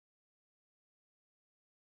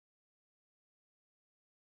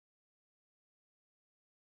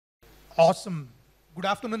Awesome. Good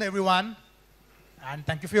afternoon, everyone, and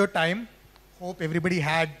thank you for your time. Hope everybody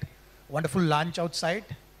had wonderful lunch outside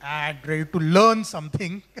and ready to learn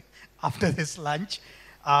something after this lunch.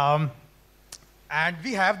 Um, and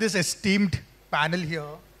we have this esteemed panel here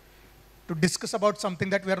to discuss about something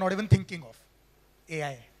that we are not even thinking of,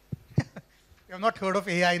 AI. We have not heard of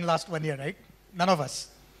AI in the last 1 year, right? None of us.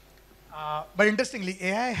 But interestingly,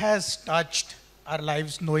 AI has touched our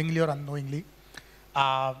lives knowingly or unknowingly.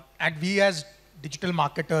 And we as digital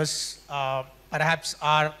marketers perhaps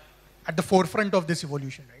are at the forefront of this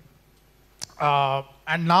evolution, right?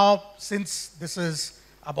 And now, since this is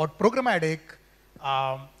about programmatic,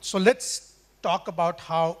 so let's talk about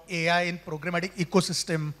how AI in programmatic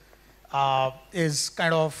ecosystem is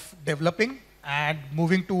kind of developing and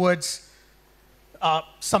moving towards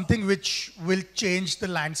something which will change the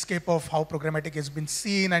landscape of how programmatic has been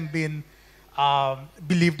seen and been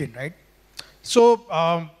believed in, right?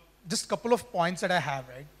 So just a couple of points that I have,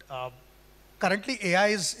 right? Currently, AI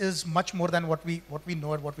is much more than what we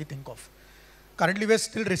know and what we think of. Currently, we're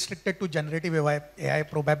still restricted to generative AI.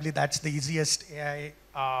 Probably that's the easiest AI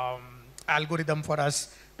algorithm for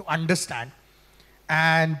us to understand.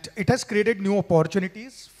 And it has created new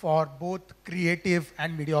opportunities for both creative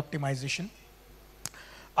and media optimization.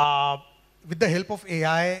 With the help of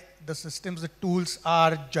AI, the systems, the tools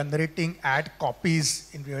are generating ad copies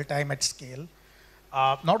in real time at scale.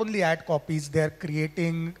 Not only ad copies, they're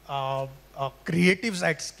creating creatives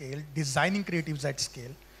at scale, designing creatives at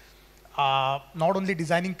scale. Not only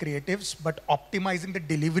designing creatives, but optimizing the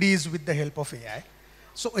deliveries with the help of AI.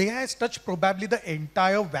 So AI has touched probably the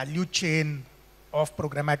entire value chain of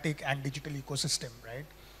programmatic and digital ecosystem, right?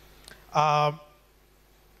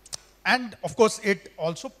 And of course, it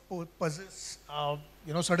also poses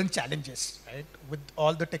certain challenges, right? With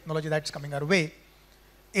all the technology that's coming our way.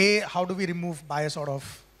 A, how do we remove bias out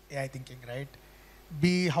of AI thinking, right?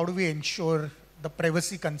 B, how do we ensure the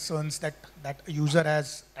privacy concerns that a user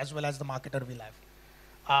has as well as the marketer will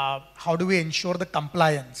have? How do we ensure the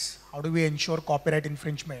compliance? How do we ensure copyright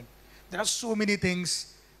infringement? There are so many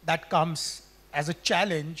things that comes as a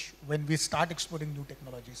challenge when we start exploring new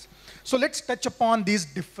technologies. So let's touch upon these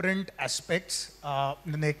different aspects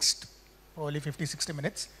in the next probably 50, 60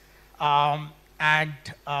 minutes. I'll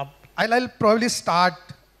probably start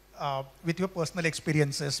with your personal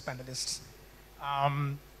experiences, panelists.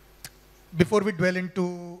 Before we dwell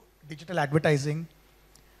into digital advertising,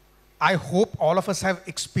 I hope all of us have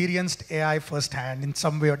experienced AI firsthand in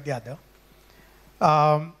some way or the other.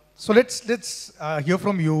 So let's hear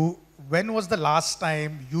from you. When was the last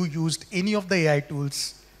time you used any of the AI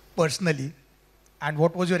tools personally, and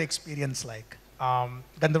what was your experience like?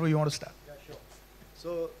 Gandharv, you want to start? Yeah, sure.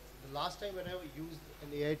 So the last time when I used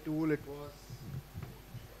an AI tool, it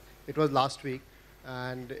was last week,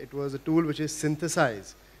 and it was a tool which is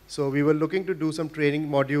Synthesize. So we were looking to do some training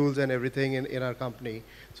modules and everything in our company.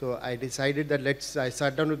 So I decided that I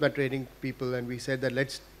sat down with my training people and we said that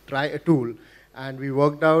let's try a tool. And we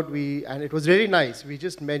worked out, and it was really nice. We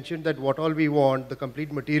just mentioned that what all we want, the complete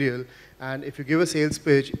material, and if you give a sales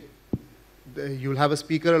pitch, you'll have a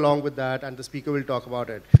speaker along with that, and the speaker will talk about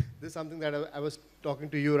it. This is something that I was talking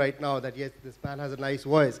to you right now, that yes, this man has a nice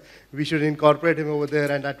voice. We should incorporate him over there,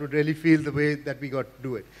 and that would really feel the way that we got to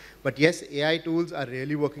do it. But yes, AI tools are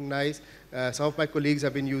really working nice. Some of my colleagues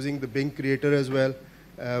have been using the Bing Creator as well,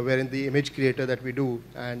 wherein the image creator that we do,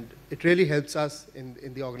 and it really helps us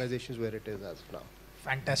in the organizations where it is as of now.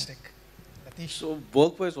 Fantastic. Latish? So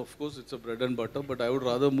work-wise, of course, it's a bread and butter, but I would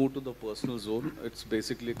rather move to the personal zone. It's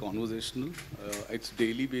basically conversational. It's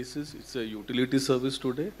daily basis. It's a utility service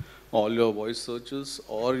today. All your voice searches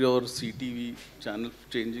or your CTV channel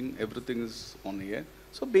changing, everything is on AI.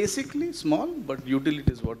 So basically small, but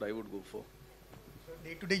utility is what I would go for. So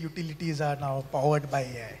day-to-day utilities are now powered by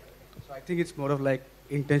AI. So I think it's more of like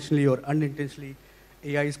intentionally or unintentionally,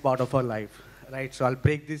 AI is part of our life, right? So I'll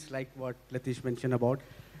break this like what Latish mentioned about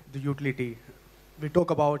the utility. We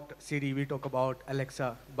talk about Siri, we talk about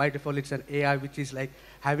Alexa. By default, it's an AI which is like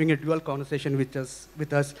having a dual conversation with us,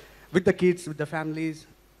 with the kids, with the families,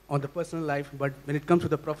 on the personal life. But when it comes to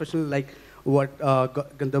the professional, like what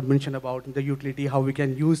Gandharv mentioned about the utility, how we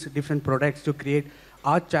can use different products to create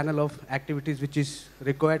our channel of activities which is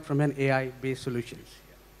required from an AI-based solutions.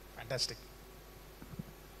 Yeah. Fantastic.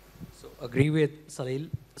 So agree with Salil.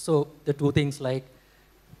 So the two things like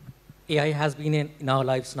AI has been in our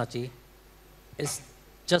lives, Nachi. It's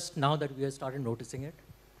just now that we have started noticing it,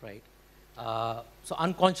 right? So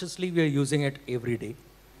unconsciously, we are using it every day.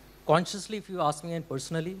 Consciously, if you ask me and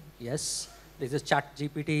personally, yes, there's a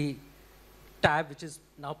ChatGPT tab which is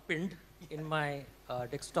now pinned in my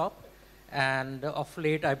desktop. And of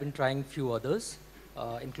late, I've been trying few others,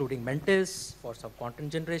 including Mentis for some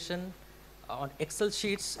content generation. On Excel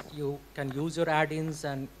sheets, you can use your add-ins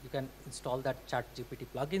and you can install that ChatGPT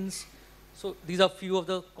plugins. So these are few of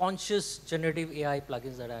the conscious generative AI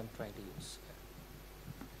plugins that I'm trying to use.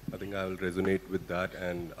 I think I'll resonate with that,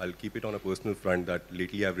 and I'll keep it on a personal front that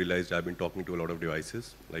lately I've realized I've been talking to a lot of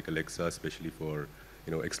devices, like Alexa, especially for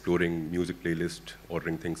exploring music playlist,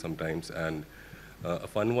 ordering things sometimes. And a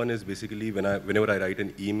fun one is basically whenever I write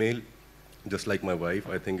an email, just like my wife,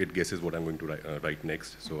 I think it guesses what I'm going to write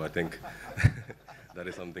next. So I think that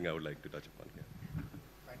is something I would like to touch upon here.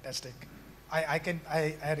 Fantastic. I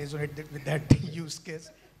resonate with that use case.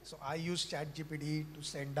 So I use ChatGPT to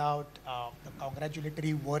send out the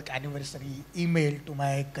congratulatory work anniversary email to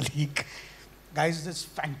my colleague. Guys, this is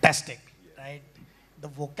fantastic, right? The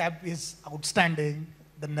vocab is outstanding.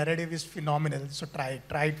 The narrative is phenomenal. So try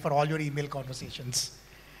it for all your email conversations.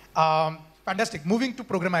 Fantastic. Moving to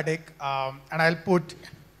programmatic, and I'll put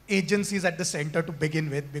agencies at the center to begin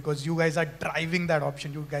with because you guys are driving that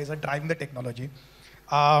option. You guys are driving the technology.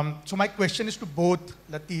 So my question is to both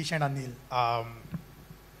Latish and Anil.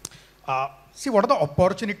 See, what are the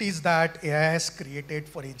opportunities that AI has created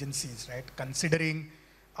for agencies, right? Considering,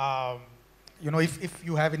 if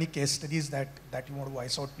you have any case studies that you want to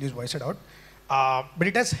voice out, please voice it out. But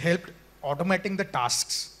it has helped automating the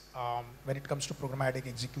tasks when it comes to programmatic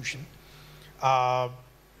execution.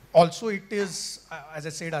 Also, it is, as I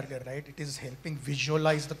said earlier, right? It is helping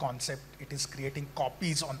visualize the concept. It is creating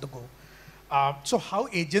copies on the go. So how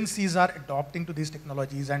agencies are adopting to these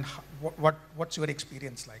technologies, and what's your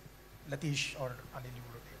experience like? Latish or Anil, you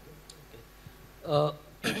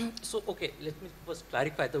Okay, let me first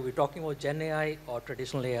clarify that we're talking about Gen AI or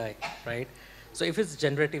traditional AI, right? So if it's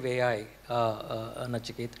generative AI,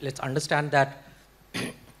 Nachiket, let's understand that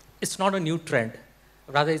it's not a new trend.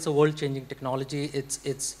 Rather, it's a world-changing technology.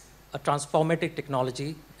 It's a transformative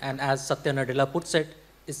technology, and as Satya Nadella puts it,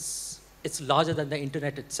 it's larger than the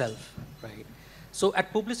internet itself, right? So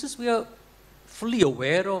at Publicis, we are fully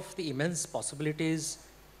aware of the immense possibilities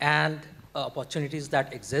and opportunities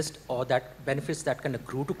that exist, or that benefits that can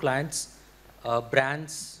accrue to clients,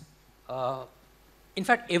 brands, in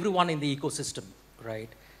fact, everyone in the ecosystem, right?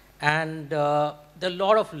 And there are a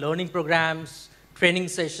lot of learning programs, training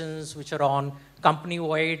sessions, which are on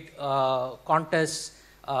company-wide contests,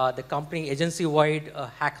 the company agency-wide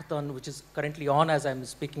hackathon, which is currently on as I'm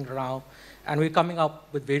speaking now. And we're coming up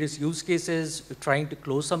with various use cases. We're trying to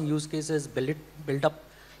close some use cases, build up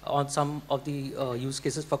on some of the use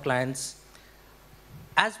cases for clients.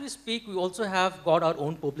 As we speak, we also have got our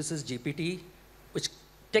own Publicis GPT, which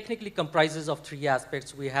technically comprises of 3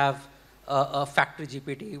 aspects. We have a factory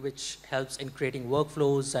GPT, which helps in creating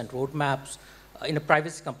workflows and roadmaps in a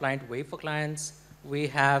privacy-compliant way for clients. We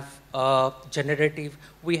have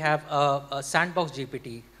we have a sandbox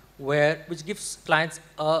GPT, which gives clients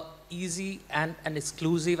easy and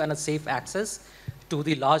exclusive and a safe access to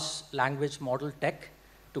the large language model tech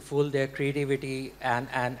to fuel their creativity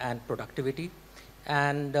and productivity.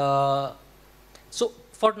 And so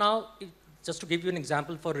for now, just to give you an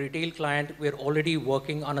example, for a retail client, we're already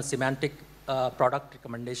working on a semantic product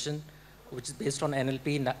recommendation, which is based on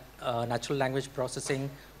NLP, natural language processing,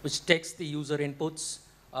 which takes the user inputs,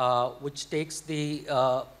 which takes the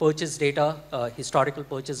purchase data, historical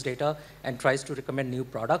purchase data, and tries to recommend new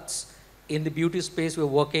products. In the beauty space,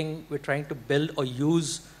 we're trying to build or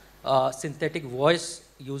use synthetic voice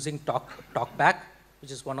using TalkBack,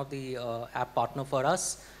 which is one of the app partner for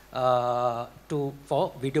us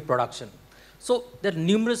for video production. So there are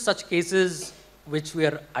numerous such cases which we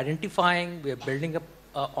are identifying, we are building up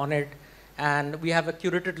on it, and we have a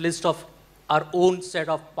curated list of our own set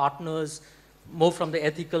of partners, more from the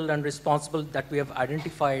ethical and responsible that we have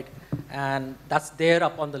identified, and that's there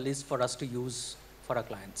up on the list for us to use for our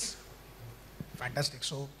clients. Fantastic.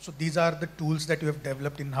 So these are the tools that you have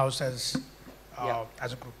developed in-house as a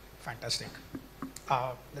group. Fantastic.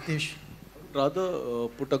 Latish? Rather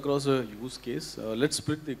put across a use case. Let's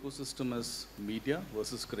split the ecosystem as media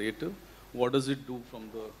versus creative. What does it do from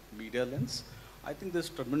the media lens? I think there's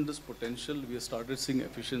tremendous potential. We have started seeing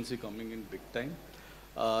efficiency coming in big time.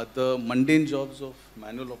 The mundane jobs of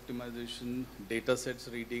manual optimization, data sets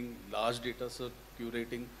reading, large data set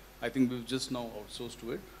curating, I think we've just now outsourced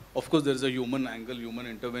to it. Of course, there's a human angle, human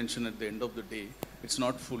intervention at the end of the day. It's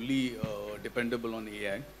not fully dependable on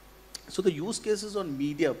AI. So the use cases on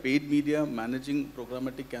media, paid media, managing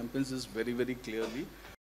programmatic campaigns is very, very clearly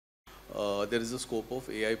there is a scope of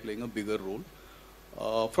AI playing a bigger role.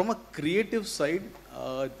 From a creative side,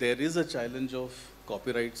 there is a challenge of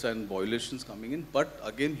copyrights and violations coming in, but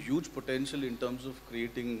again, huge potential in terms of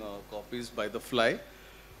creating copies by the fly,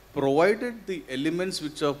 provided the elements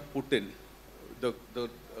which are put in,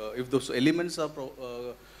 if those elements are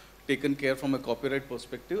taken care from a copyright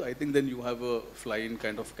perspective, I think then you have a fly-in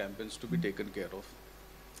kind of campaigns to be taken care of.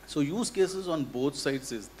 So use cases on both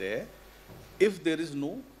sides is there, if there is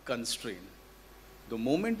no constraint. The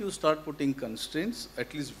moment you start putting constraints,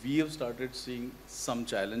 at least we have started seeing some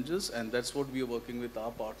challenges, and that's what we are working with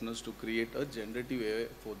our partners to create a generative AI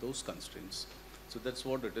for those constraints. So that's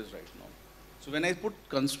what it is right now. So when I put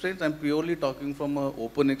constraints, I'm purely talking from an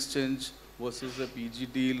open exchange versus a PG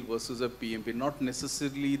deal versus a PMP. Not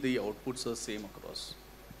necessarily the outputs are same across.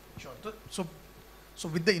 Sure. So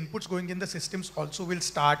with the inputs going in, the systems also will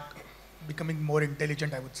start becoming more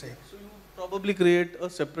intelligent, I would say. So you probably create a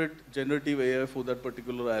separate generative AI for that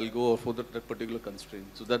particular algo or for that particular constraint.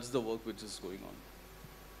 So that's the work which is going on.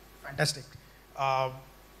 Fantastic.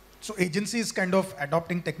 So agencies kind of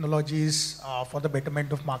adopting technologies for the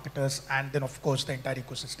betterment of marketers, and then of course the entire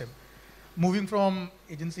ecosystem. Moving from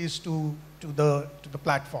agencies to the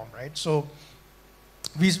platform, right? So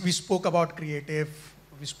we spoke about creative,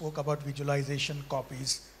 we spoke about visualization,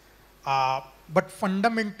 copies, but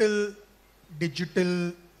fundamental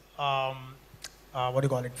digital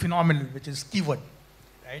phenomenon, which is keyword,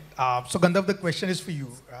 right? So Gandharv, the question is for you.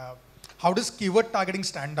 How does keyword targeting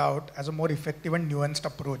stand out as a more effective and nuanced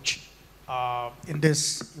approach in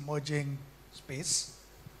this emerging space?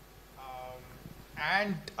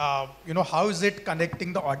 How is it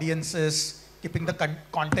connecting the audiences, keeping the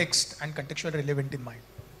context and contextual relevant in mind?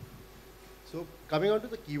 So coming on to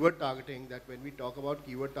the keyword targeting, that when we talk about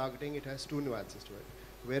keyword targeting, it has two nuances to it.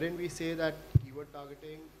 Wherein we say that keyword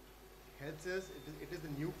targeting helps us, it is the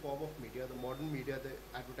new form of media, the modern media, the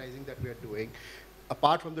advertising that we are doing,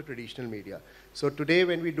 apart from the traditional media. So today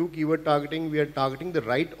when we do keyword targeting, we are targeting the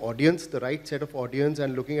right audience, the right set of audience,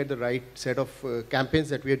 and looking at the right set of campaigns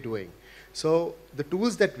that we are doing. So the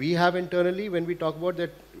tools that we have internally, when we talk about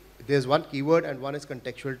that, there's one keyword and one is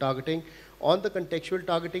contextual targeting. On the contextual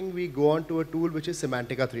targeting, we go on to a tool which is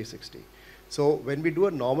Semantica 360. So when we do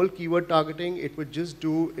a normal keyword targeting, it would just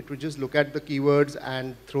look at the keywords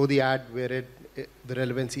and throw the ad where the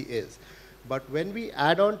relevancy is. But when we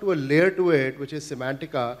add on to a layer to it, which is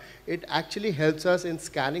Semantica, it actually helps us in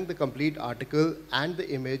scanning the complete article and the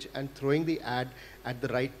image and throwing the ad at the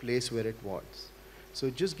right place where it wants. So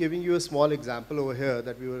just giving you a small example over here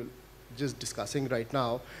that we were just discussing right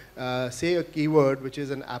now, say a keyword which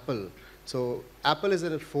is an apple. So apple is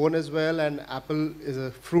a phone as well, and apple is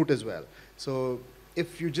a fruit as well. So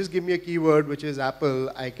if you just give me a keyword which is apple,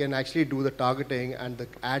 I can actually do the targeting and the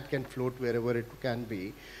ad can float wherever it can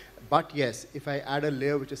be. But yes, if I add a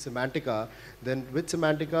layer which is Semantica, then with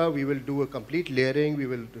Semantica, we will do a complete layering. We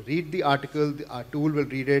will read the article, our tool will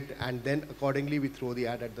read it, and then accordingly, we throw the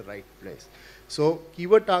ad at the right place. So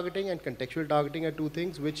keyword targeting and contextual targeting are two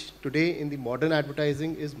things which today in the modern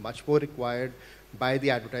advertising is much more required by the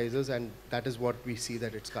advertisers, and that is what we see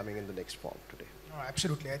that it's coming in the next form today. No,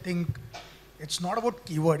 absolutely. I think it's not about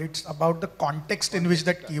keyword, it's about the context in which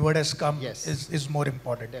that keyword has come. Yes. is more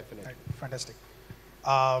important. Definitely. Right. Fantastic.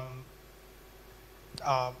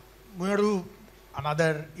 Moving to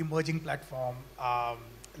another emerging platform,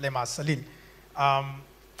 Lemma, Salil.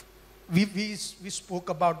 We spoke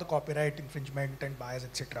about the copyright infringement and bias,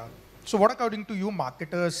 etc. So what, according to you,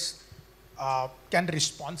 marketers can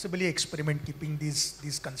responsibly experiment keeping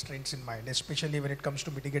these constraints in mind, especially when it comes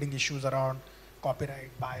to mitigating issues around copyright,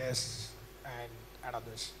 bias, and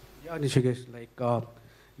others? Yeah, Nachiket,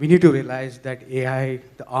 we need to realize that AI,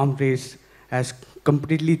 the arm race, has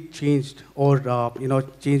completely changed or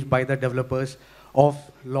changed by the developers of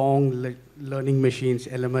long learning machines,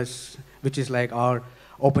 LMS, which is like our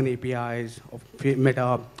open APIs of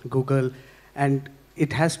Meta, Google, and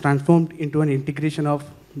it has transformed into an integration of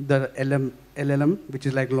the LLM, which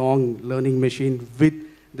is like long learning machine, with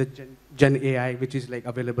the Gen AI, which is like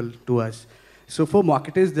available to us. So for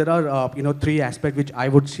marketers, there are three aspects which I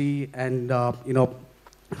would see, and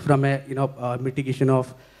from a mitigation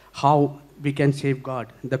of how we can safeguard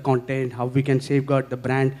the content, how we can safeguard the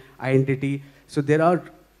brand identity. So there are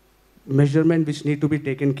measurements which need to be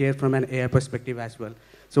taken care from an AI perspective as well.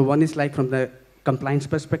 So one is like from the compliance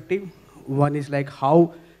perspective. One is like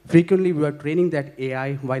how frequently we are training that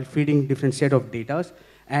AI while feeding different set of data.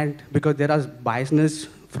 And because there are biasness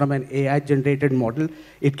from an AI-generated model,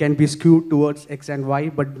 it can be skewed towards X and Y,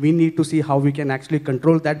 but we need to see how we can actually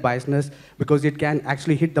control that biasness, because it can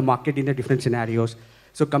actually hit the market in a different scenarios.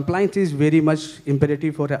 So compliance is very much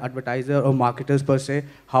imperative for an advertiser or marketers per se,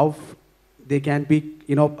 how they can be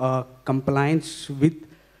compliance with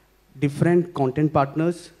different content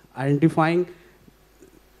partners, identifying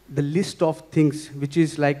the list of things which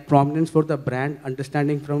is like prominence for the brand,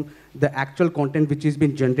 understanding from the actual content which is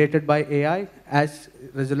being generated by AI as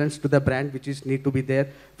resonance to the brand which is need to be there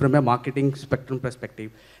from a marketing spectrum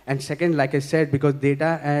perspective. And second, like I said, because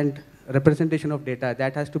data and representation of data,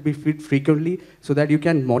 that has to be fed frequently so that you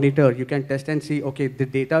can monitor, you can test and see, okay, the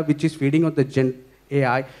data which is feeding on the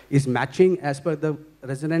AI is matching as per the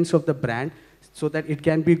resonance of the brand so that it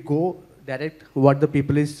can be go direct what the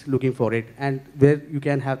people is looking for it, and where you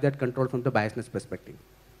can have that control from the biasness perspective.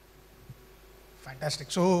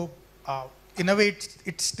 Fantastic. So, in a way,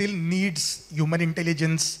 it still needs human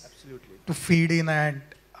intelligence to feed in and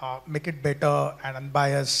make it better and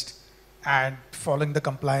unbiased and following the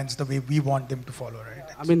compliance the way we want them to follow, right?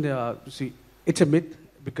 I mean, see, it's a myth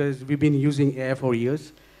because we've been using AI for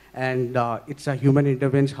years, and it's a human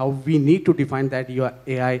intervention, how we need to define that your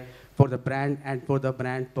AI for the brand and for the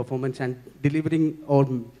brand performance and delivering or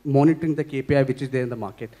monitoring the KPI which is there in the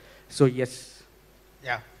market. So yes.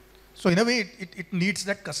 Yeah. So in a way, it needs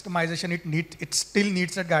that customization. It still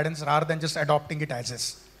needs that guidance rather than just adopting it as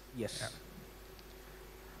is. Yes. Yeah.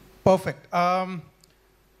 Perfect.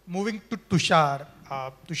 Moving to Tushar.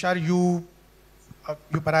 Tushar, you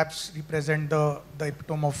perhaps represent the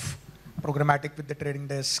epitome of programmatic with the trading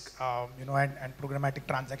desk, and programmatic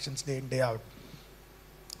transactions day in, day out.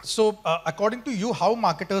 So according to you, how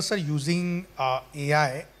marketers are using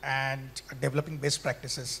AI and developing best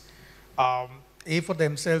practices, for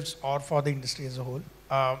themselves or for the industry as a whole?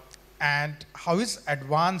 And how is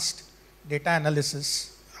advanced data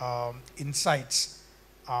analysis, insights,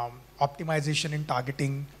 optimization in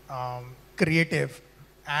targeting, creative,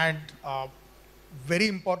 and very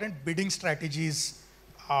important bidding strategies,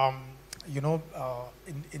 are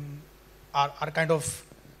kind of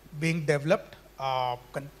being developed,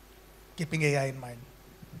 keeping AI in mind?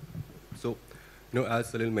 So,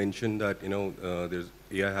 as Salil mentioned that,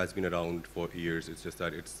 AI has been around for years. It's just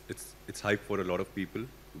that it's hype for a lot of people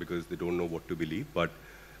because they don't know what to believe. But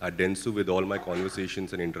at Dentsu, with all my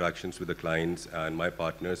conversations and interactions with the clients and my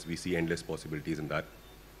partners, we see endless possibilities in that.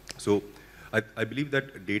 So I believe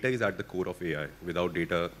that data is at the core of AI. Without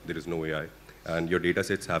data, there is no AI. And your data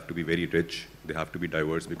sets have to be very rich. They have to be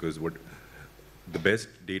diverse because the best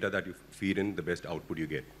data that you feed in, the best output you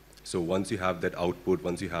get. So once you have that output,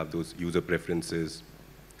 once you have those user preferences,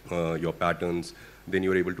 your patterns, then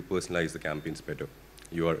you're able to personalize the campaigns better.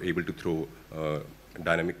 You are able to throw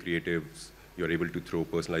dynamic creatives. You're able to throw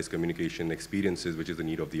personalized communication experiences, which is the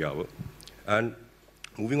need of the hour. And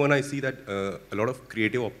moving on, I see that a lot of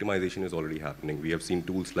creative optimization is already happening. We have seen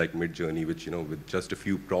tools like Midjourney, which, with just a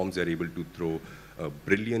few prompts, they're able to throw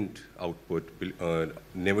brilliant output,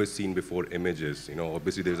 never seen before images.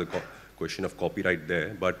 Obviously there's a question of copyright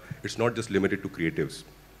there, but it's not just limited to creatives.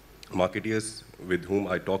 Marketeers with whom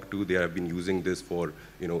I talk to, they have been using this for,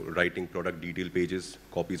 writing product detail pages,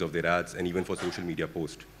 copies of their ads, and even for social media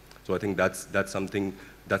posts. So I think that's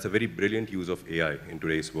a very brilliant use of AI in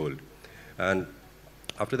today's world. And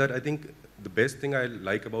after that, I think the best thing I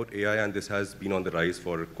like about AI, and this has been on the rise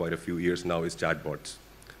for quite a few years now, is chatbots.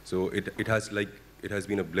 So it has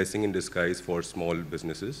been a blessing in disguise for small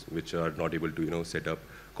businesses which are not able to set up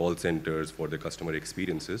call centers for their customer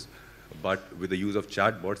experiences. But with the use of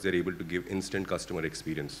chatbots, they're able to give instant customer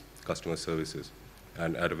experience, customer services,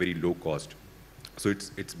 and at a very low cost. So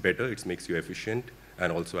it's better, it makes you efficient,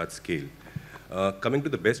 and also at scale. Coming to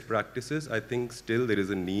the best practices, I think still there is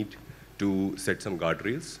a need to set some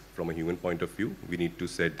guardrails from a human point of view. We need to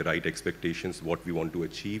set the right expectations, what we want to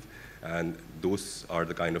achieve, and those are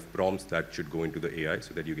the kind of prompts that should go into the AI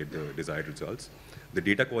so that you get the desired results. The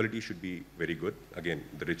data quality should be very good. Again,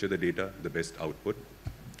 the richer the data, the best output.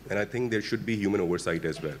 And I think there should be human oversight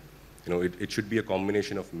as well. It should be a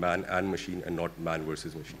combination of man and machine and not man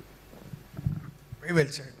versus machine. Very well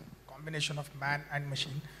said. Combination of man and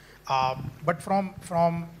machine. But from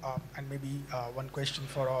and maybe one question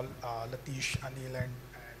for all, Latish, Anil, and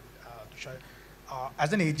Tushar.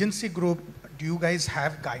 As an agency group, do you guys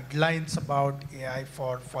have guidelines about AI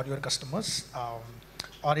for your customers?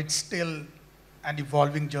 Or it's still an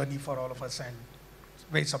evolving journey for all of us and it's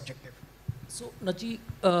very subjective? So, Nachi,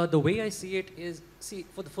 the way I see it is,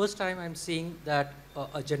 for the first time, I'm seeing that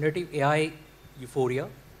a generative AI euphoria,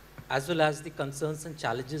 as well as the concerns and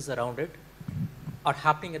challenges around it, are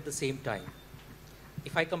happening at the same time.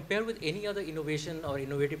 If I compare with any other innovation or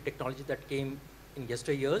innovative technology that came in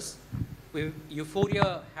yesteryears,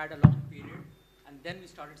 euphoria had a long period, and then we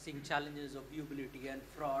started seeing challenges of viewability and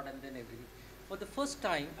fraud and then everything. For the first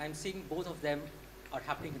time, I'm seeing both of them are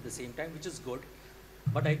happening at the same time, which is good.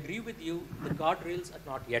 But I agree with you, the guardrails are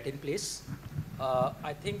not yet in place.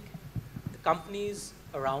 I think companies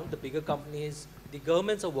around, the bigger companies, the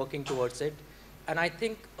governments are working towards it. And I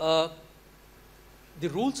think the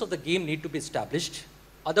rules of the game need to be established.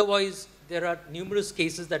 Otherwise, there are numerous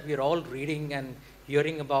cases that we are all reading and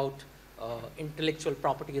hearing about intellectual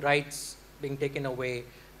property rights being taken away.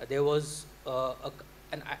 There was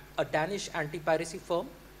a Danish anti-piracy firm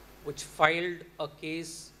which filed a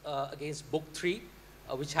case against Book3,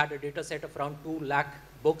 which had a data set of around 2 lakh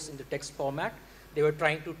books in the text format. They were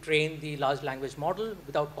trying to train the large language model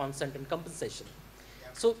without consent and compensation.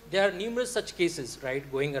 So there are numerous such cases, right,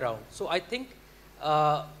 going around. So I think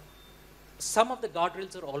some of the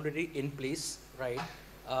guardrails are already in place, right?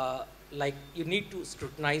 Like you need to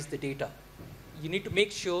scrutinize the data. You need to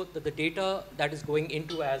make sure that the data that is going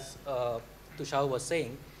into, as Tushar was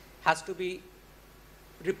saying, has to be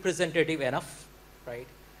representative enough, right?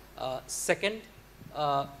 Second,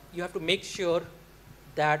 you have to make sure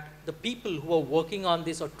that the people who are working on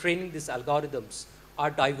this or training these algorithms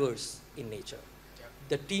are diverse in nature. Yeah.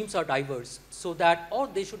 The teams are diverse, so that, or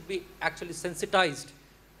they should be actually sensitized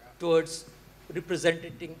towards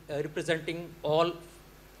representing all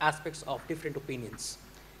aspects of different opinions.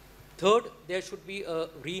 Third, there should be a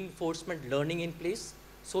reinforcement learning in place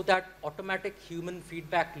so that automatic human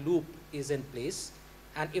feedback loop is in place.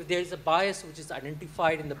 And if there is a bias which is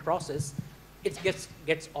identified in the process, it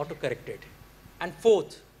gets auto-corrected. And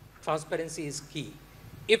fourth, transparency is key.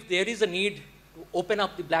 If there is a need to open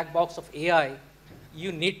up the black box of AI,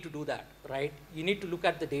 you need to do that, right? You need to look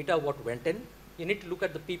at the data, what went in. You need to look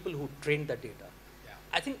at the people who trained the data. Yeah.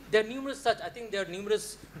 I think there are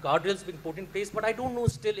numerous guardrails being put in place, but I don't know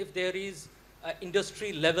still if there is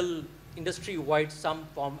industry-wide some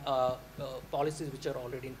policies which are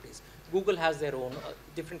already in place. Google has their own,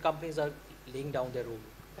 different companies are laying down their own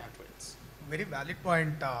guardrails. Very valid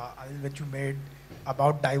point, Anil, which you made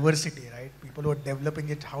about diversity, right? People who are developing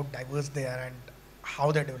it, how diverse they are and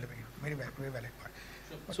how they're developing it. Very valid point.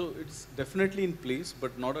 So it's definitely in place,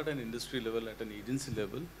 but not at an industry level, at an agency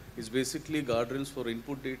level. It's basically guardrails for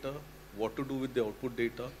input data, what to do with the output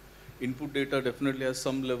data. Input data definitely has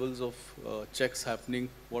some levels of checks happening,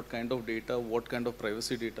 what kind of data, what kind of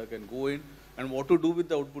privacy data can go in, and what to do with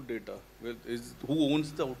the output data. Well, who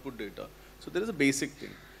owns the output data? So there is a basic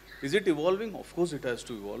thing. Is it evolving? Of course it has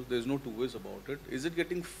to evolve. There's no two ways about it. Is it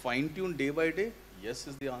getting fine-tuned day by day? Yes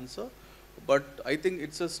is the answer. But I think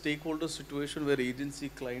it's a stakeholder situation where agency,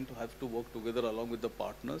 client have to work together along with the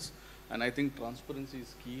partners. And I think transparency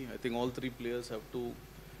is key. I think all three players have to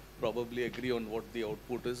probably agree on what the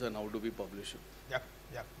output is and how do we publish it.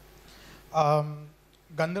 Yeah.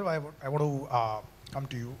 Gandharv, I want to come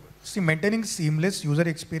to you. See, maintaining seamless user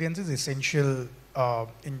experience is essential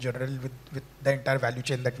in general with the entire value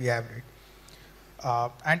chain that we have, right?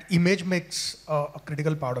 And image makes a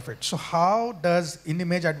critical part of it. So how does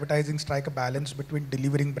in-image advertising strike a balance between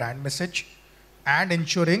delivering brand message and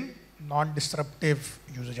ensuring non-disruptive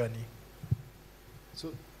user journey?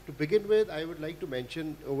 So to begin with, I would like to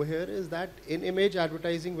mention over here is that in-image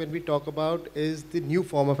advertising, when we talk about, is the new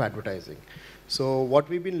form of advertising. So what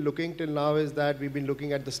we've been looking till now is that we've been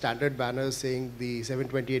looking at the standard banners saying the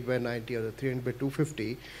 728 by 90 or the 300 by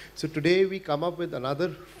 250. So today we come up with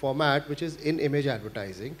another format which is in-image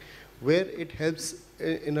advertising, where it helps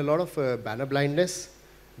in a lot of banner blindness.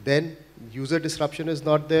 Then user disruption is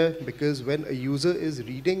not there, because when a user is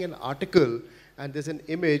reading an article and there's an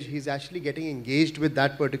image, he's actually getting engaged with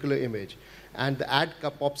that particular image. And the ad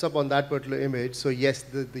pops up on that particular image. So yes,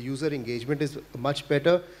 the user engagement is much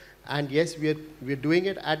better. And yes, we are doing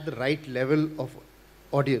it at the right level of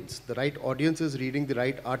audience. The right audience is reading the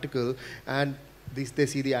right article and they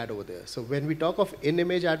see the ad over there. So when we talk of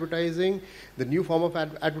in-image advertising, the new form of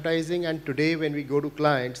advertising, and today when we go to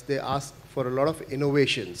clients, they ask for a lot of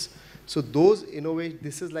innovations. So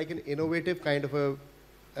this is like an innovative kind of a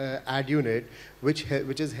ad unit, which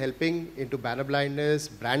is helping into banner blindness,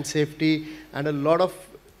 brand safety, and a lot of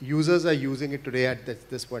users are using it today at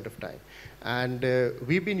this point of time. And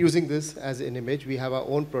we've been using this as an image. We have our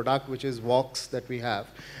own product, which is Vox, that we have.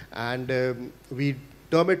 And we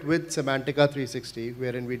term it with Semantica 360,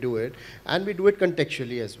 wherein we do it. And we do it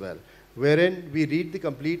contextually as well, wherein we read the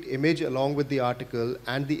complete image along with the article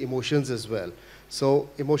and the emotions as well. So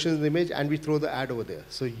emotions in the image, and we throw the ad over there.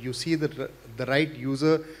 So you see the right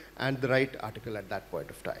user and the right article at that point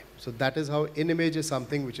of time. So that is how in-image is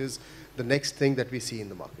something which is the next thing that we see in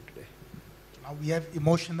the market today. Now we have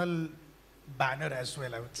emotional banner as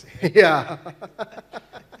well, I would say. Yeah.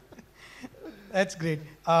 That's great.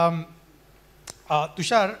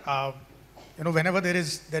 Tushar, whenever there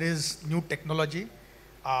is new technology,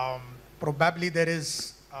 probably there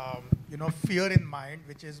is fear in mind,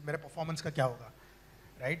 which is मेरे performance का क्या होगा,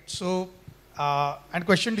 right? So And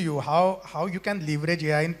question to you, how you can leverage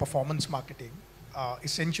AI in performance marketing,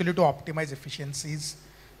 essentially to optimize efficiencies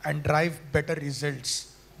and drive better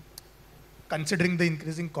results, considering the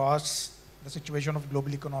increasing costs, the situation of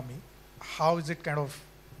global economy. How is it kind of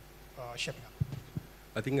shaping up?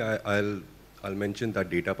 I think I'll mention that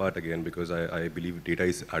data part again because I believe data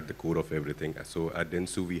is at the core of everything. So at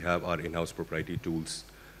Dentsu, we have our in-house proprietary tools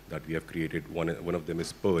that we have created. One of them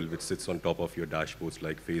is Pearl, which sits on top of your dashboards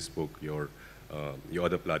like Facebook, your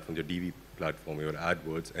other platforms, your DV platform, your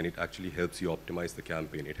AdWords, and it actually helps you optimize the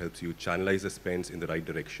campaign. It helps you channelize the spends in the right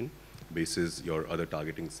direction, basis your other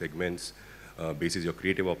targeting segments, basis your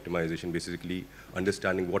creative optimization, basically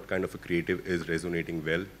understanding what kind of a creative is resonating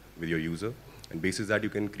well with your user, and basis that you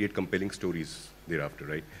can create compelling stories thereafter,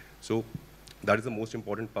 right? So that is the most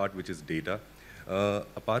important part, which is data.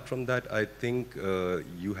 Apart from that, I think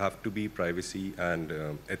you have to be privacy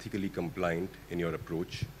and ethically compliant in your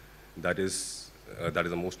approach. That is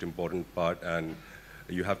the most important part, and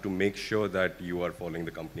you have to make sure that you are following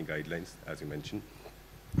the company guidelines, as you mentioned.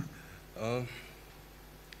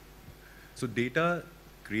 So data,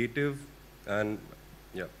 creative, and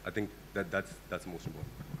yeah, I think that's the most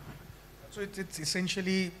important. So it's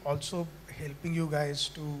essentially also helping you guys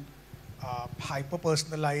to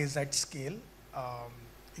hyper-personalize at scale.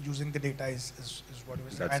 Using the data is what you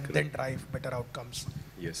were saying, and then drive better outcomes.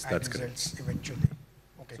 Yes, and that's results correct. Eventually.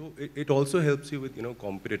 Okay. So it also helps you with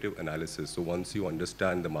competitive analysis. So once you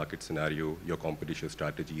understand the market scenario, your competition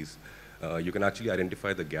strategies, you can actually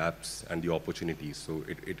identify the gaps and the opportunities. So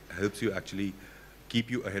it helps you actually keep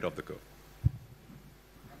you ahead of the curve.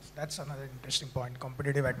 That's another interesting point.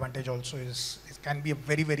 Competitive advantage also can be a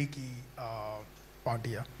very, very key point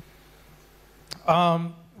here.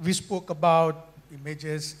 We spoke about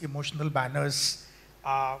images, emotional banners,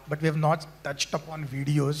 but we have not touched upon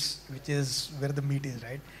videos, which is where the meat is,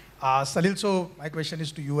 right? Salil, so my question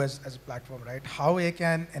is to you as a platform, right? How AI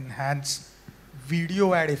can enhance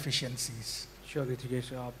video ad efficiencies? Sure,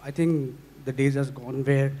 Nachiket. I think the days has gone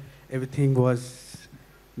where everything was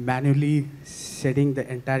manually setting the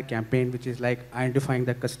entire campaign, which is like identifying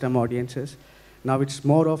the custom audiences. Now it's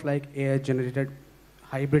more of like AI-generated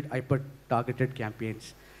hybrid hyper-targeted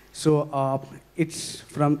campaigns. So it's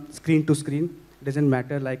from screen to screen. Doesn't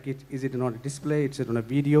matter like is it on a display, is it on a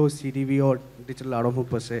video, CDV, or digital out-of-home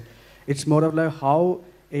per se. It's more of like how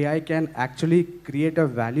AI can actually create a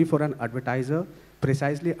value for an advertiser,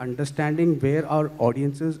 precisely understanding where our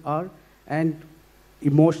audiences are, and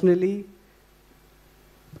emotionally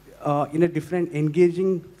in a different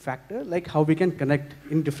engaging factor, like how we can connect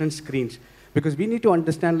in different screens. Because we need to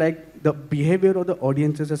understand like the behavior of the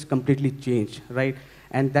audiences has completely changed, right?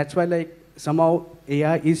 And that's why like somehow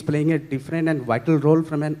AI is playing a different and vital role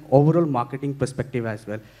from an overall marketing perspective as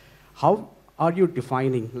well. How are you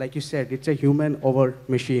defining, like you said, it's a human over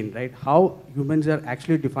machine, right? How humans are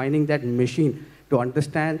actually defining that machine to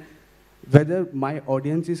understand whether my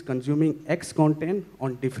audience is consuming X content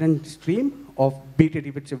on different stream of BTT,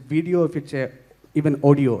 if it's a video, if it's even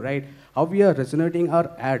audio, right? How we are resonating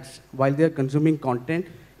our ads while they're consuming content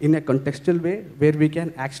in a contextual way where we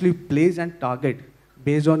can actually place and target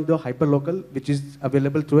based on the hyperlocal, which is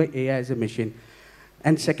available through AI as a machine.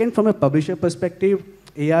 And second, from a publisher perspective,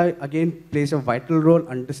 AI again plays a vital role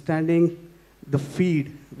understanding the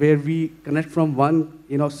feed where we connect from one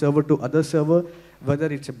server to other server, whether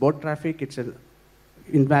it's a bot traffic, it's an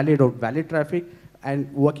invalid or valid traffic,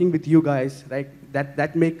 and working with you guys, right?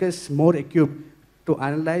 That makes us more equipped to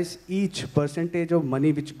analyze each percentage of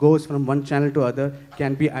money which goes from one channel to other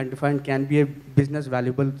can be identified, can be a business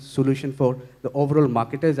valuable solution for the overall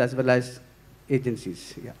marketers as well as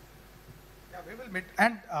agencies. Yeah. Yeah, we will meet.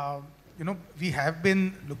 And we have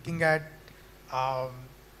been looking at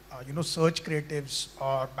search creatives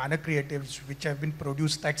or banner creatives which have been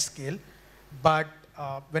produced at scale, but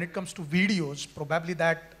when it comes to videos, probably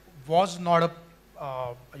that was not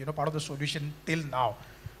a part of the solution till now.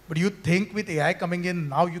 But do you think with AI coming in,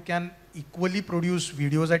 now you can equally produce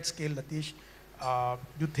videos at scale, Latish?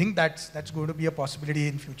 Do you think that's going to be a possibility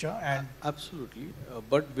in future? And absolutely,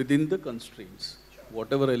 but within the constraints.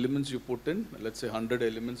 Whatever elements you put in, let's say 100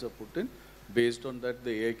 elements are put in, based on that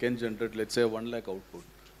the AI can generate, let's say, 1 lakh output.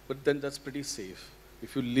 But then that's pretty safe.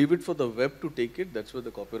 If you leave it for the web to take it, that's where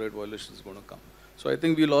the copyright violation is going to come. So I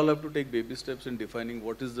think we'll all have to take baby steps in defining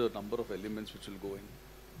what is the number of elements which will go in.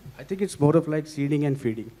 I think it's more of like seeding and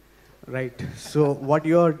feeding, right? So what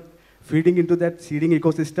you're feeding into that seeding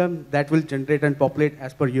ecosystem, that will generate and populate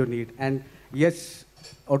as per your need. And yes,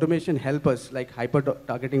 automation help us, like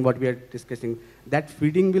hyper-targeting what we are discussing, that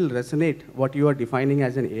feeding will resonate what you are defining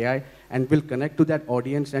as an AI and will connect to that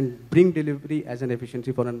audience and bring delivery as an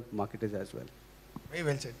efficiency for marketers as well. Very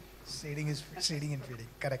well said. Seeding and feeding,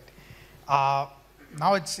 correct.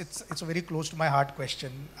 Now it's a very close to my heart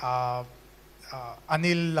question.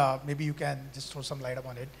 Anil, maybe you can just throw some light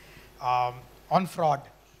upon it. On fraud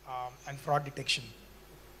and fraud detection.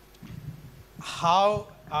 How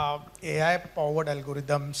AI-powered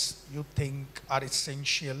algorithms you think are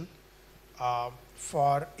essential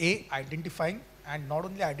for identifying, and not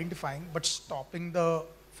only identifying, but stopping the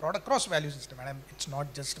fraud across value system? And it's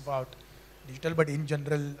not just about digital, but in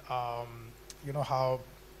general, how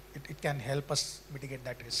it can help us mitigate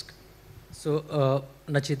that risk. So,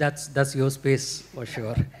 Nachi, that's your space for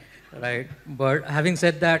sure, right? But having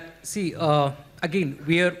said that, see, again,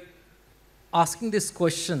 we are asking this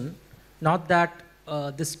question, not that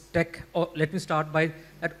this tech, or let me start by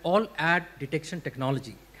that all ad detection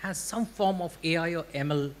technology has some form of AI or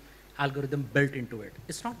ML algorithm built into it.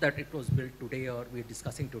 It's not that it was built today or we're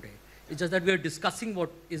discussing today. It's just that we're discussing what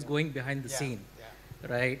is going behind the scene,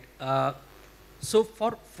 right? So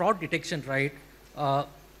for fraud detection, right, there are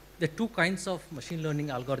two kinds of machine learning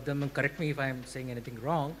algorithm, and correct me if I'm saying anything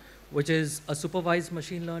wrong, which is a supervised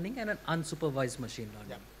machine learning and an unsupervised machine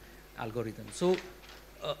learning algorithm. So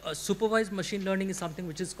a supervised machine learning is something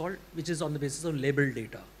which is on the basis of labeled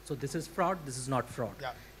data. So this is fraud, this is not fraud.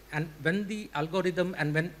 Yeah. And when the algorithm,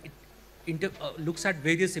 and when it looks at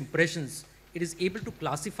various impressions, it is able to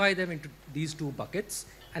classify them into these two buckets,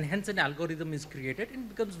 and hence an algorithm is created, and it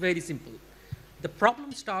becomes very simple. The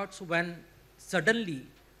problem starts when suddenly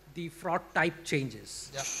the fraud type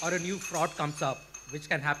changes, or a new fraud comes up, which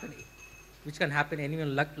can happen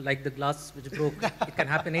anyone, like the glass which broke. It can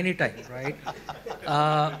happen anytime, right?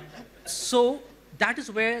 So that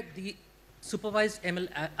is where the supervised ML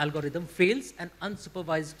algorithm fails and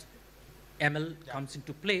unsupervised ML comes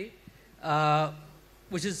into play,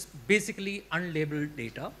 which is basically unlabeled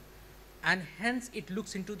data. And hence it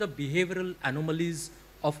looks into the behavioral anomalies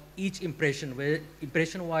of each impression, where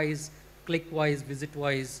impression-wise, click-wise,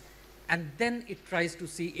 visit-wise, and then it tries to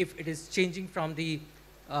see if it is changing from the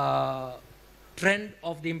trend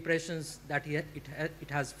of the impressions that it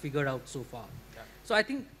has figured out so far. Yeah. So I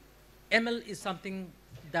think ML is something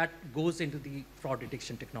that goes into the fraud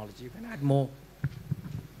detection technology. You can add more.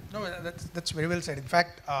 No, that's very well said. In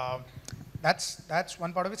fact, that's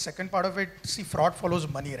one part of it. Second part of it, see, fraud follows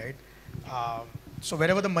money, right? So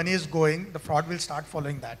wherever the money is going, the fraud will start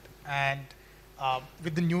following that. And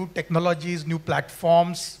with the new technologies, new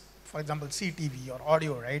platforms, for example, CTV or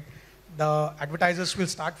audio, right? The advertisers will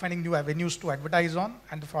start finding new avenues to advertise on,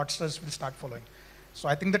 and the fraudsters will start following. So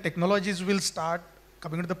I think the technologies will start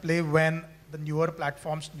coming into the play when the newer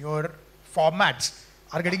platforms, newer formats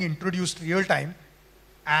are getting introduced real time,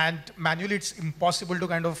 and manually it's impossible to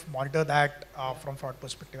kind of monitor that from fraud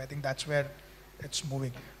perspective. I think that's where it's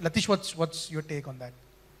moving. Latish, what's your take on that?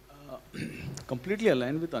 Completely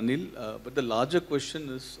aligned with Anil, but the larger question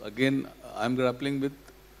is, again, I'm grappling with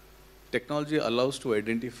technology allows to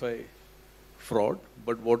identify fraud,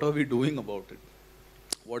 but what are we doing about it?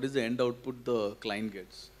 What is the end output the client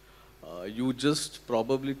gets? You just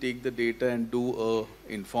probably take the data and do a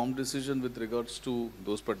informed decision with regards to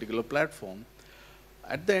those particular platform.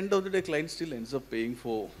 At the end of the day, client still ends up paying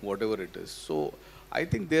for whatever it is. So I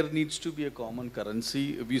think there needs to be a common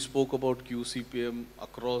currency. We spoke about QCPM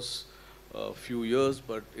across a few years,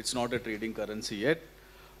 but it's not a trading currency yet.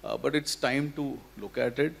 But it's time to look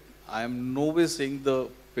at it. I am no way saying the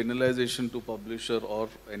penalization to publisher or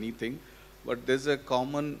anything, but there's a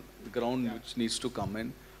common ground which needs to come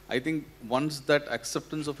in. I think once that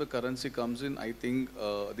acceptance of a currency comes in, I think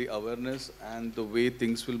the awareness and the way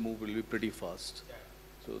things will move will be pretty fast.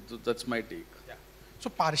 So that's my take. Yeah. So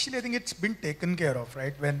partially, I think it's been taken care of,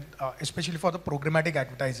 right? When, especially for the programmatic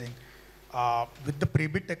advertising, with the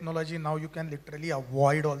pre-bid technology, now you can literally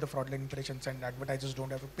avoid all the fraudulent impressions and advertisers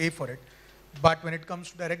don't have to pay for it. But when it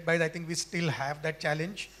comes to direct buys, I think we still have that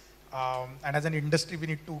challenge. And as an industry, we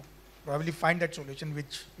need to probably find that solution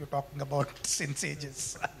which you're talking about since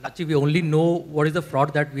ages. Lachi, we only know what is the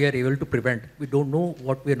fraud that we are able to prevent. We don't know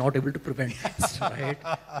what we are not able to prevent, right?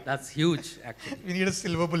 That's huge, actually. We need a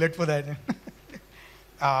silver bullet for that.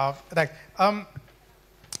 Right.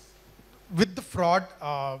 With the fraud,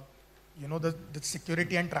 the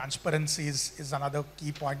security and transparency is another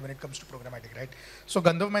key point when it comes to programmatic, right? So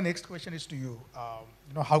Gandharv, my next question is to you.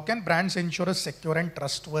 How can brands ensure a secure and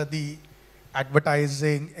trustworthy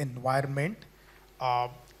advertising environment,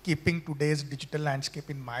 keeping today's digital landscape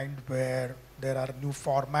in mind, where there are new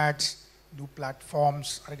formats, new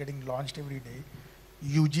platforms are getting launched every day?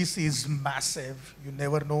 UGC is massive. You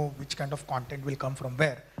never know which kind of content will come from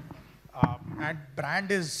where. And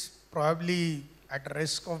brand is probably at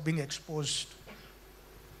risk of being exposed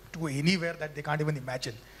to anywhere that they can't even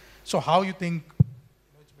imagine. So how you think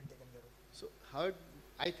it's been taken care of? So how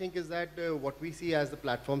I think is that what we see as the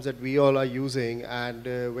platforms that we all are using, and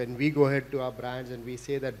when we go ahead to our brands and we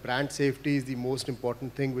say that brand safety is the most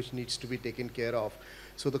important thing which needs to be taken care of.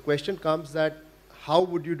 So the question comes that how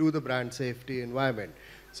would you do the brand safety environment?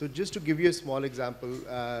 So just to give you a small example,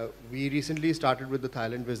 we recently started with the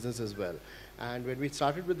Thailand business as well. And when we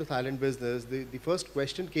started with the Thailand business, the first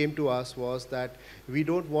question came to us was that we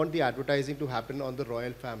don't want the advertising to happen on the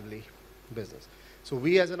royal family business. So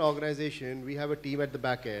we as an organization, we have a team at the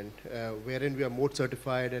back end wherein we are mode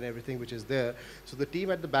certified and everything which is there. So the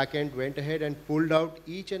team at the back end went ahead and pulled out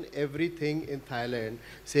each and everything in Thailand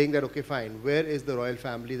saying that, okay, fine, where is the royal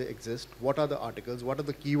family that exists? What are the articles? What are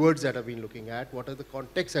the keywords that have been looking at? What are the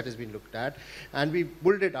context that has been looked at? And we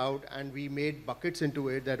pulled it out and we made buckets into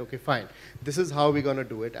it that, okay, fine, this is how we're going to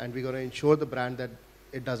do it. And we're going to ensure the brand that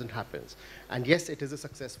it doesn't happen. And yes, it is a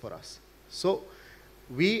success for us. So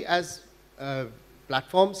we as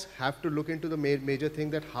platforms have to look into the major thing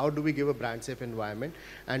that how do we give a brand safe environment,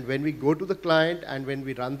 and when we go to the client and when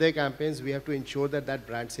we run their campaigns, we have to ensure that that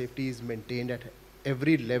brand safety is maintained at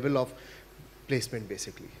every level of placement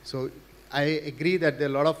basically. So I agree that there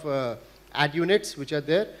are a lot of ad units which are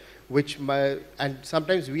there, and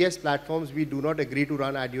sometimes we as platforms, we do not agree to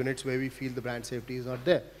run ad units where we feel the brand safety is not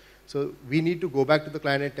there. So we need to go back to the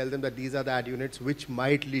client and tell them that these are the ad units which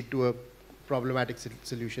might lead to a problematic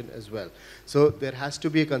solution as well. So there has to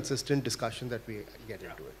be a consistent discussion that we get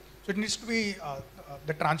into it. So it needs to be,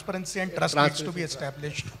 the transparency and trust needs to be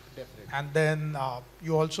established. Definitely. And then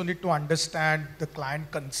you also need to understand the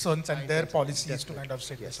client concerns and their policies to kind of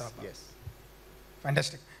set this up. Yes.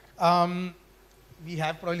 Fantastic. We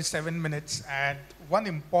have probably 7 minutes, and one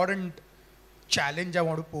important challenge I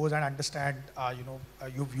want to pose and understand,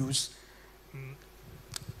 your views.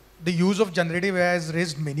 The use of generative AI has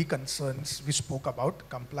raised many concerns. We spoke about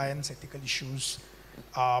compliance, ethical issues,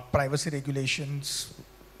 privacy regulations,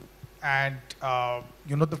 and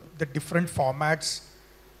the different formats,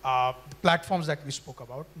 the platforms that we spoke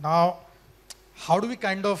about. Now, how do we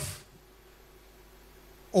kind of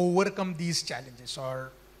overcome these challenges,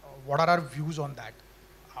 or what are our views on that?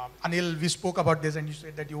 Anil, we spoke about this, and you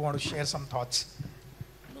said that you want to share some thoughts.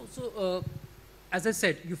 No, so. As I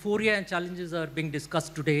said, euphoria and challenges are being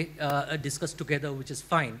discussed today, discussed together, which is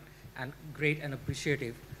fine and great and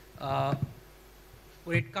appreciative.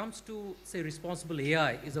 When it comes to, say, responsible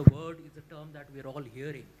AI is a word, is a term that we're all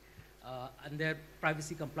hearing. And there are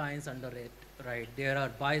privacy compliance under it, right? There are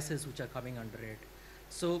biases which are coming under it.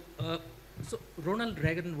 So, so Ronald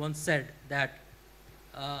Reagan once said that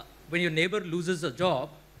when your neighbor loses a job,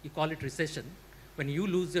 you call it recession. When you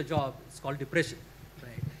lose your job, it's called depression,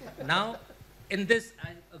 right? Now, in this,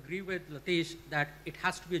 I agree with Latish that it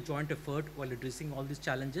has to be a joint effort while addressing all these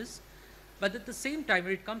challenges. But at the same time,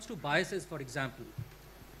 when it comes to biases, for example,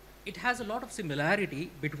 it has a lot of similarity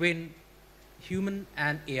between human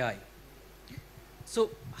and AI.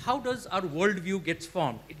 So how does our worldview gets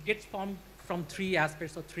formed? It gets formed from three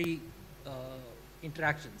aspects or three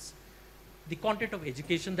interactions. The content of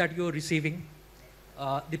education that you're receiving,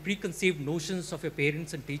 the preconceived notions of your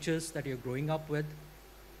parents and teachers that you're growing up with,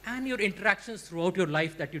 and your interactions throughout your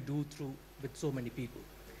life that you do with so many people.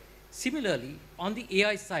 Similarly, on the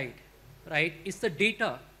AI side, right, it's the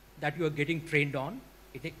data that you are getting trained on,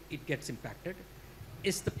 it gets impacted.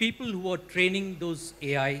 It's the people who are training those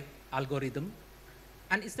AI algorithms,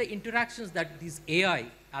 and it's the interactions that these AI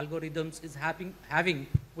algorithms is having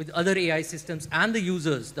with other AI systems and the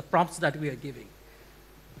users, the prompts that we are giving.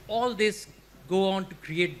 All this go on to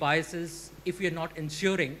create biases if we are not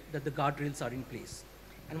ensuring that the guardrails are in place.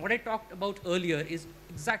 And what I talked about earlier is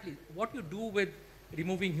exactly what you do with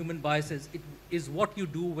removing human biases, it is what you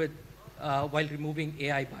do with while removing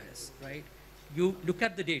AI bias, right? You look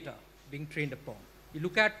at the data being trained upon. You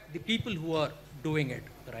look at the people who are doing it,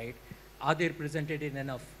 right? Are they represented in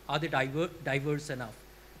enough? Are they diverse enough?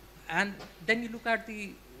 And then you look at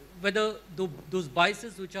whether those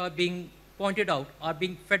biases which are being pointed out are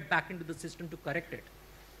being fed back into the system to correct it.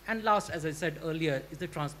 And last, as I said earlier, is the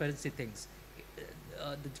transparency things.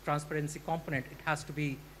 The transparency component, it has to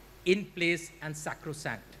be in place and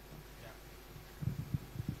sacrosanct.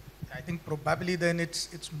 Yeah. I think probably then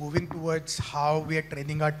it's moving towards how we are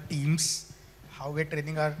training our teams, how we are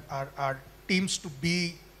training our teams to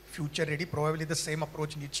be future ready. Probably the same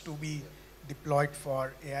approach needs to be deployed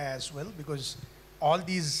for AI as well, because all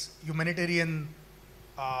these humanitarian,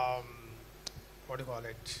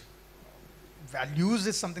 values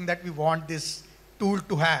is something that we want this tool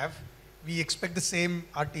to have, we expect the same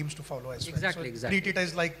our teams to follow as well. Exactly, So exactly. treat it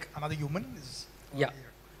as like another human. Yeah,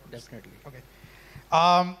 definitely.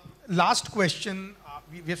 Okay. Last question.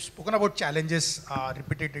 We have spoken about challenges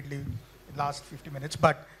repeatedly in the last 50 minutes,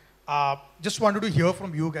 but just wanted to hear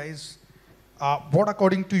from you guys. What,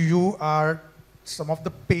 according to you, are some of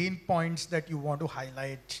the pain points that you want to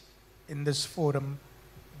highlight in this forum,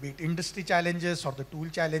 be it industry challenges or the tool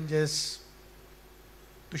challenges?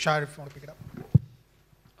 Tushar, if you want to pick it up.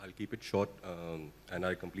 I'll keep it short, and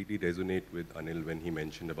I completely resonate with Anil when he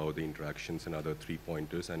mentioned about the interactions and other 3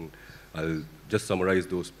 pointers, and I'll just summarize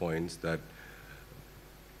those points that,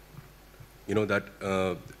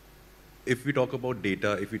 if we talk about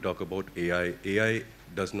data, if we talk about AI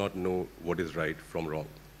does not know what is right from wrong.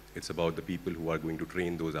 It's about the people who are going to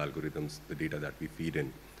train those algorithms, the data that we feed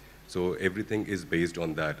in. So everything is based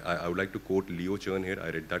on that. I would like to quote Leo Chern here. I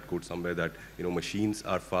read that quote somewhere that, machines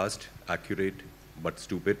are fast, accurate, but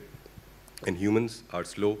stupid, and humans are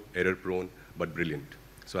slow, error-prone, but brilliant.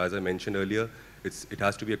 So as I mentioned earlier, it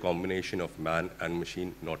has to be a combination of man and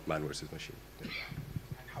machine, not man versus machine. Yeah.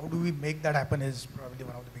 How do we make that happen is probably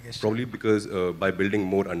one of the biggest. Probably because by building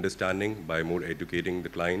more understanding, by more educating the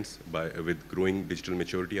clients, with growing digital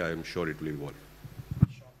maturity, I am sure it will evolve.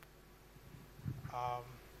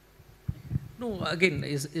 No, again,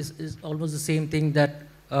 is almost the same thing that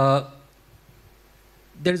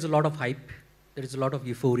there is a lot of hype, there is a lot of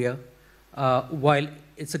euphoria. While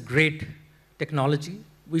it's a great technology,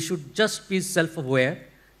 we should just be self-aware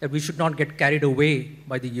that we should not get carried away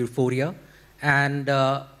by the euphoria, and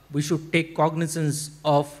we should take cognizance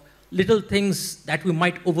of little things that we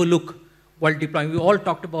might overlook while deploying. We all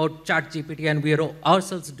talked about ChatGPT, and we are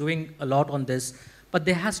ourselves doing a lot on this. But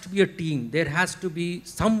there has to be a team. There has to be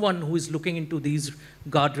someone who is looking into these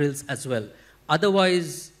guardrails as well.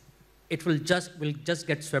 Otherwise, it will just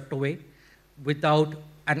get swept away without,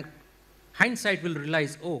 and hindsight will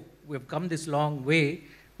realize, oh, we have come this long way,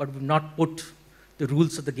 but we've not put the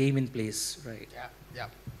rules of the game in place, right? Yeah.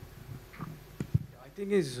 I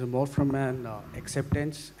think it's more from an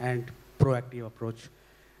acceptance and proactive approach,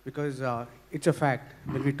 because it's a fact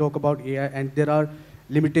when we talk about AI, and there are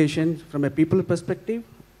limitations from a people perspective.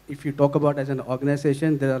 If you talk about as an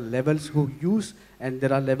organization, there are levels who use and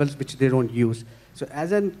there are levels which they don't use. So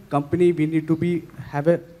as a company, we need to have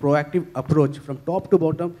a proactive approach from top to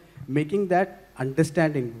bottom, making that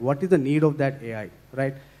understanding what is the need of that AI,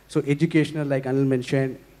 right? So educational, like Anil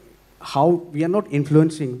mentioned, how we are not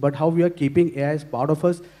influencing, but how we are keeping AI as part of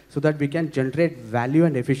us so that we can generate value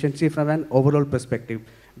and efficiency from an overall perspective.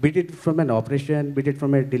 Be it from an operation, be it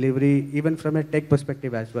from a delivery, even from a tech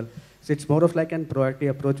perspective as well. So it's more of like an proactive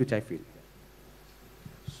approach, which I feel.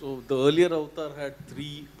 So the earlier avatar had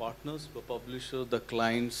 3 partners, the publisher, the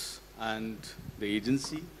clients, and the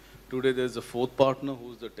agency. Today there's a 4th partner,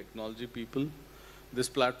 who's the technology people. This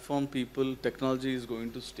platform people, technology is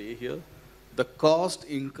going to stay here. The cost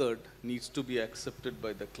incurred needs to be accepted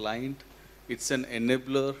by the client. It's an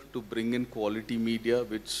enabler to bring in quality media,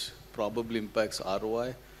 which probably impacts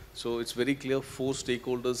ROI. So it's very clear 4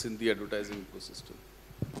 stakeholders in the advertising ecosystem.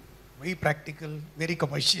 Very practical, very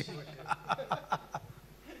commercial.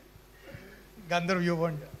 Gandharv, you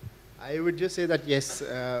want? I would just say that yes,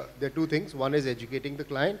 there are 2 things. One is educating the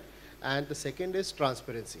client, and the second is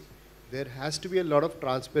transparency. There has to be a lot of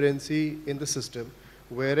transparency in the system,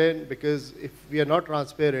 wherein, because if we are not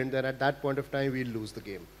transparent, then at that point of time, we'll lose the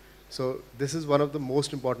game. So this is one of the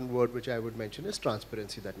most important words which I would mention is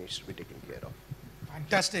transparency that needs to be taken care of.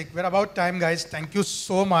 Fantastic. We're about time, guys. Thank you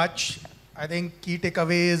so much. I think key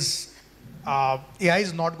takeaway is AI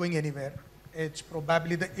is not going anywhere. It's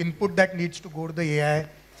probably the input that needs to go to the AI,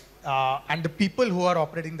 and the people who are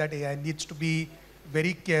operating that AI needs to be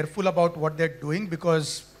very careful about what they're doing,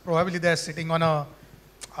 because probably they're sitting on a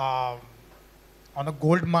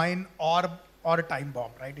gold mine or a time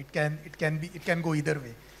bomb, right? It can go either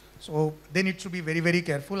way. So they need to be very, very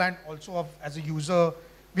careful, and also as a user,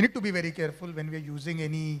 we need to be very careful when we are using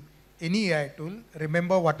any AI tool.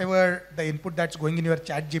 Remember, whatever the input that's going in your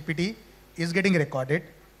ChatGPT is getting recorded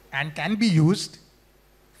and can be used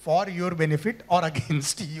for your benefit or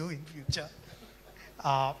against you in future.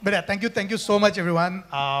 But yeah, thank you so much, everyone,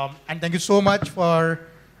 and thank you so much for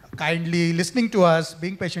kindly listening to us,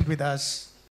 being patient with us.